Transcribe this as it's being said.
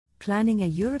Planning a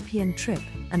European trip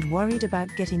and worried about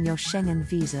getting your Schengen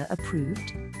visa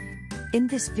approved? In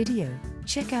this video,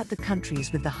 check out the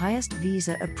countries with the highest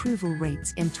visa approval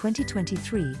rates in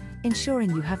 2023,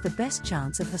 ensuring you have the best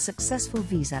chance of a successful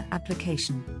visa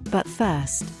application. But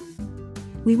first,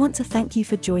 we want to thank you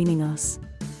for joining us.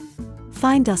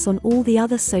 Find us on all the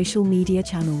other social media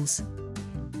channels.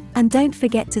 And don't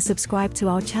forget to subscribe to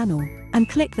our channel and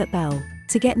click that bell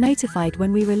to get notified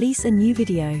when we release a new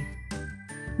video.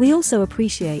 We also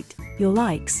appreciate your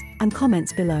likes and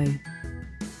comments below,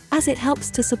 as it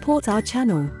helps to support our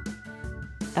channel.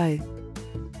 Oh,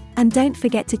 and don't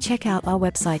forget to check out our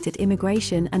website at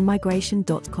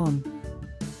immigrationandmigration.com.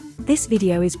 This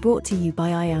video is brought to you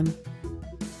by IAM.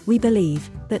 We believe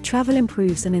that travel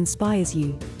improves and inspires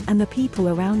you and the people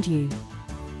around you.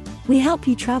 We help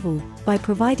you travel by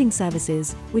providing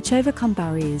services which overcome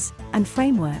barriers and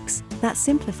frameworks that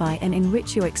simplify and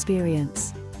enrich your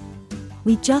experience.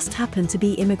 We just happen to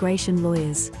be immigration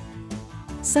lawyers.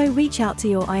 So reach out to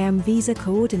your IAM visa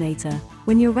coordinator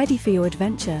when you're ready for your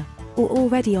adventure, or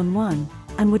already on one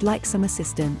and would like some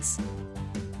assistance.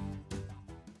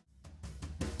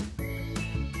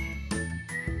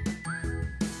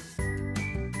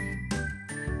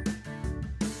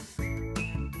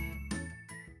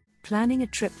 Planning a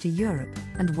trip to Europe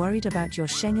and worried about your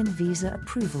Schengen visa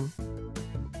approval?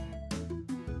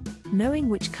 Knowing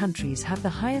which countries have the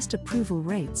highest approval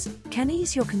rates can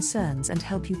ease your concerns and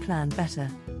help you plan better.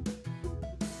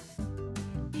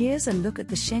 Here's a look at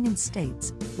the Schengen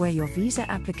states where your visa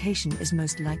application is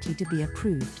most likely to be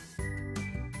approved.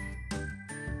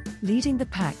 Leading the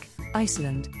pack,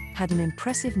 Iceland had an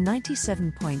impressive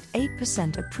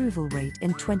 97.8% approval rate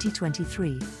in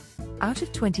 2023. Out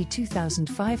of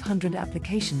 22,500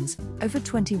 applications, over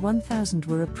 21,000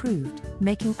 were approved,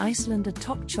 making Iceland a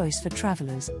top choice for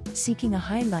travelers seeking a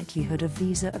high likelihood of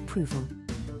visa approval.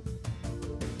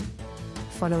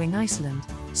 Following Iceland,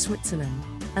 Switzerland,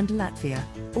 and Latvia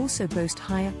also boast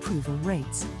high approval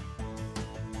rates.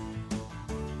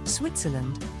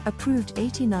 Switzerland approved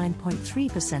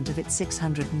 89.3% of its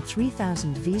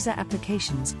 603,000 visa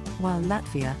applications, while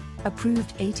Latvia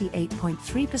approved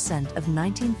 88.3% of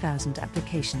 19,000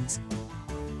 applications.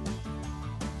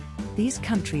 These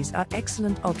countries are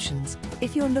excellent options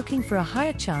if you're looking for a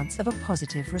higher chance of a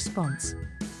positive response.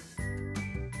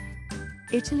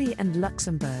 Italy and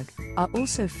Luxembourg are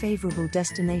also favorable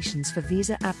destinations for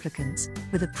visa applicants,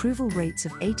 with approval rates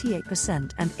of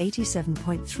 88% and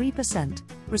 87.3%,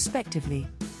 respectively.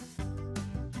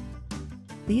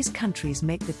 These countries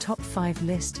make the top 5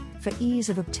 list for ease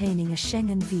of obtaining a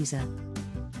Schengen visa.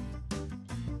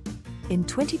 In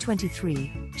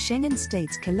 2023, Schengen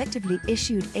states collectively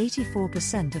issued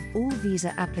 84% of all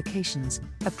visa applications,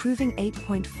 approving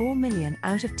 8.4 million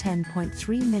out of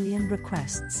 10.3 million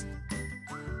requests.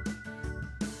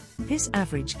 This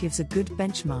average gives a good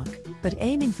benchmark, but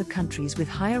aiming for countries with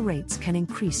higher rates can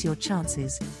increase your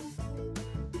chances.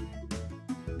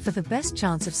 For the best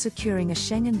chance of securing a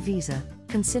Schengen visa,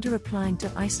 consider applying to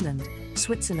Iceland,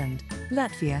 Switzerland,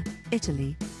 Latvia,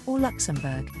 Italy, or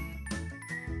Luxembourg.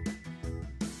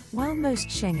 While most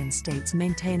Schengen states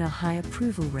maintain a high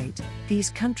approval rate,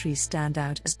 these countries stand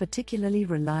out as particularly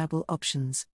reliable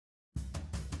options.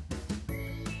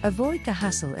 Avoid the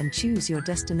hassle and choose your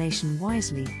destination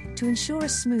wisely to ensure a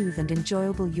smooth and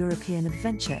enjoyable European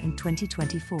adventure in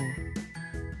 2024.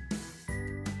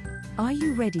 Are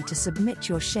you ready to submit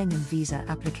your Schengen visa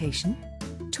application?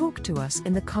 Talk to us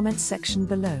in the comments section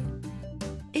below.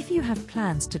 If you have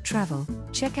plans to travel,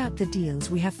 check out the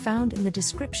deals we have found in the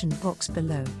description box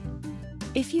below.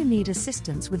 If you need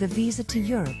assistance with a visa to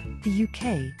Europe, the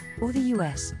UK, or the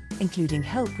US, including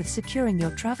help with securing your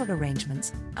travel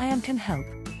arrangements, IAM can help.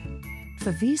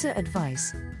 For visa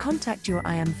advice, contact your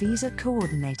IAM visa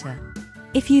coordinator.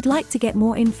 If you'd like to get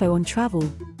more info on travel,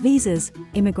 visas,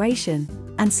 immigration,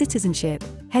 and citizenship,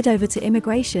 head over to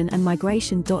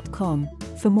immigrationandmigration.com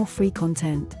for more free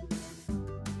content.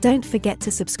 Don't forget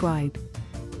to subscribe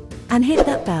and hit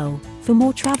that bell for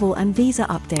more travel and visa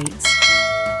updates.